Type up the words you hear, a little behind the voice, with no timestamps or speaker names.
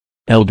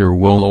Elder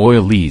Wole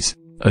Oyelese,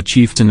 a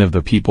chieftain of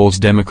the People's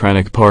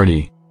Democratic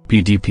Party,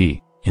 PDP,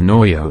 in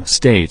Oyo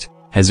State,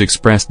 has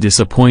expressed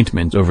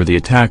disappointment over the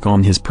attack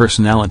on his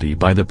personality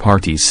by the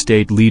party's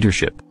state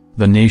leadership,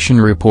 The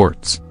Nation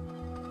reports.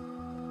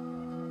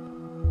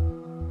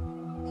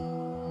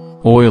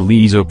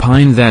 Oyelese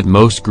opined that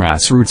most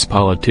grassroots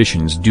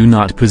politicians do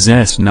not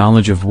possess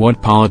knowledge of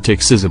what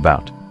politics is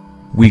about.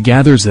 We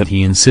gathers that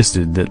he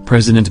insisted that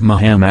President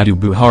Muhammadu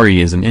Buhari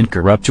is an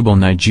incorruptible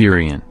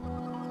Nigerian.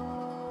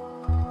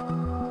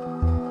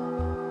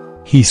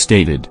 He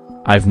stated,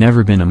 "I've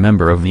never been a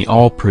member of the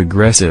All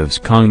Progressives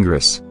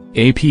Congress,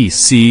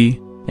 APC,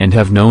 and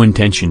have no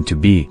intention to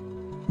be.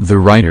 The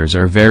writers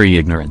are very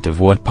ignorant of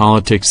what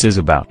politics is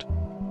about.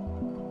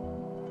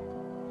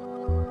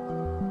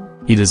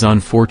 It is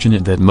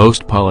unfortunate that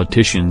most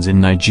politicians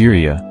in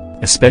Nigeria,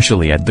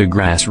 especially at the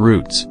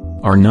grassroots,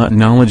 are not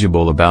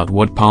knowledgeable about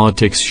what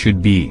politics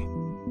should be.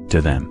 To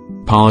them,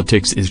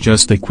 politics is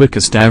just the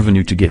quickest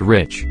avenue to get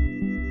rich.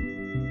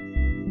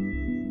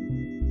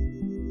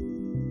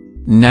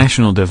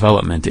 National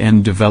development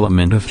and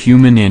development of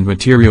human and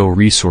material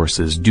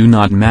resources do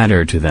not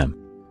matter to them.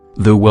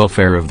 The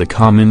welfare of the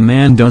common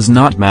man does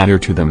not matter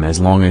to them as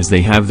long as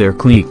they have their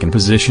clique and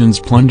positions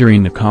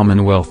plundering the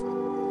commonwealth."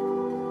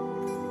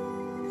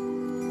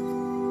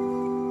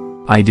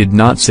 I did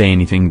not say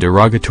anything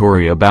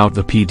derogatory about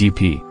the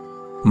PDP.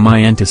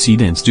 My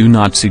antecedents do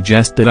not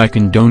suggest that I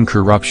condone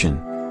corruption.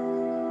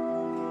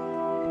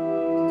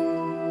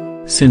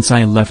 Since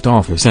I left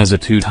office as a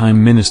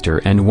two-time minister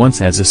and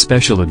once as a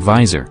special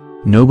advisor,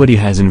 nobody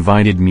has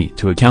invited me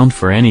to account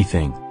for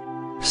anything.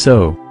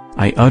 So,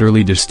 I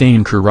utterly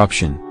disdain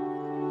corruption.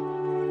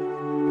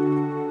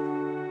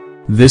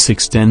 This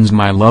extends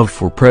my love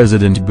for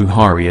President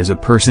Buhari as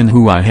a person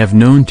who I have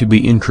known to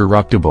be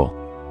incorruptible.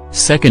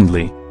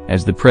 Secondly,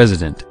 as the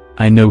president,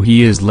 I know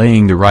he is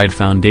laying the right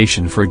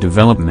foundation for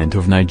development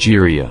of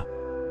Nigeria.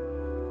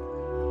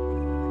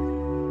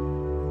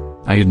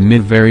 I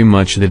admit very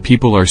much that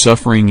people are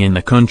suffering in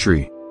the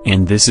country,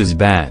 and this is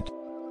bad.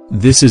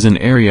 This is an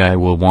area I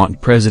will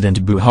want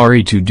President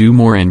Buhari to do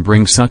more and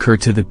bring succor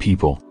to the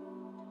people.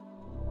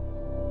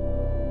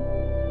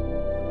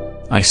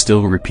 I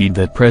still repeat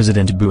that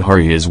President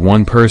Buhari is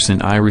one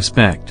person I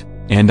respect,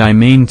 and I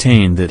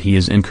maintain that he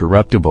is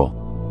incorruptible.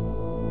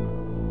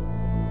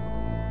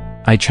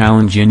 I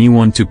challenge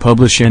anyone to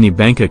publish any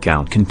bank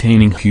account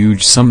containing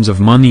huge sums of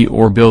money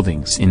or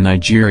buildings in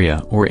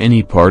Nigeria or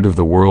any part of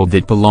the world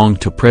that belong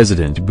to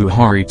President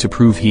Buhari to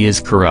prove he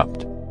is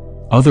corrupt.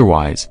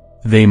 Otherwise,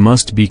 they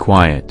must be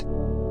quiet.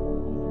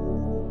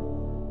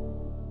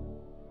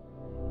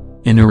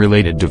 In a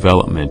related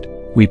development,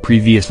 we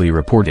previously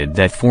reported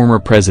that former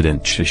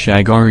President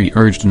Shagari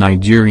urged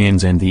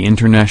Nigerians and the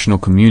international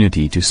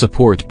community to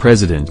support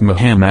President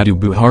Muhammadu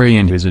Buhari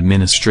and his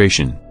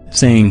administration,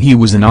 saying he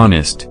was an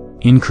honest,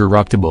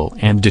 incorruptible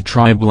and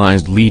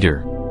detribalized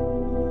leader.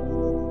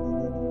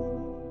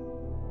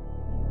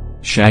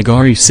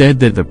 Shagari said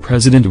that the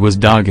president was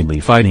doggedly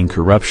fighting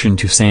corruption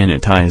to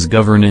sanitize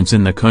governance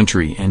in the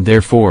country and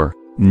therefore,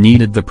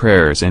 needed the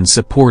prayers and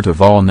support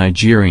of all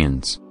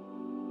Nigerians.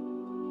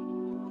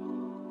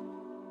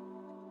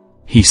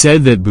 He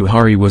said that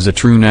Buhari was a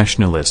true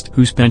nationalist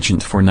whose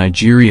penchant for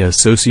Nigeria's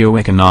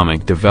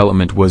socio-economic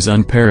development was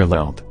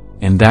unparalleled,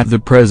 and that the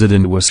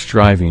president was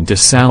striving to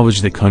salvage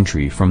the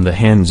country from the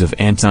hands of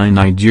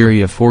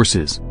anti-Nigeria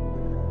forces.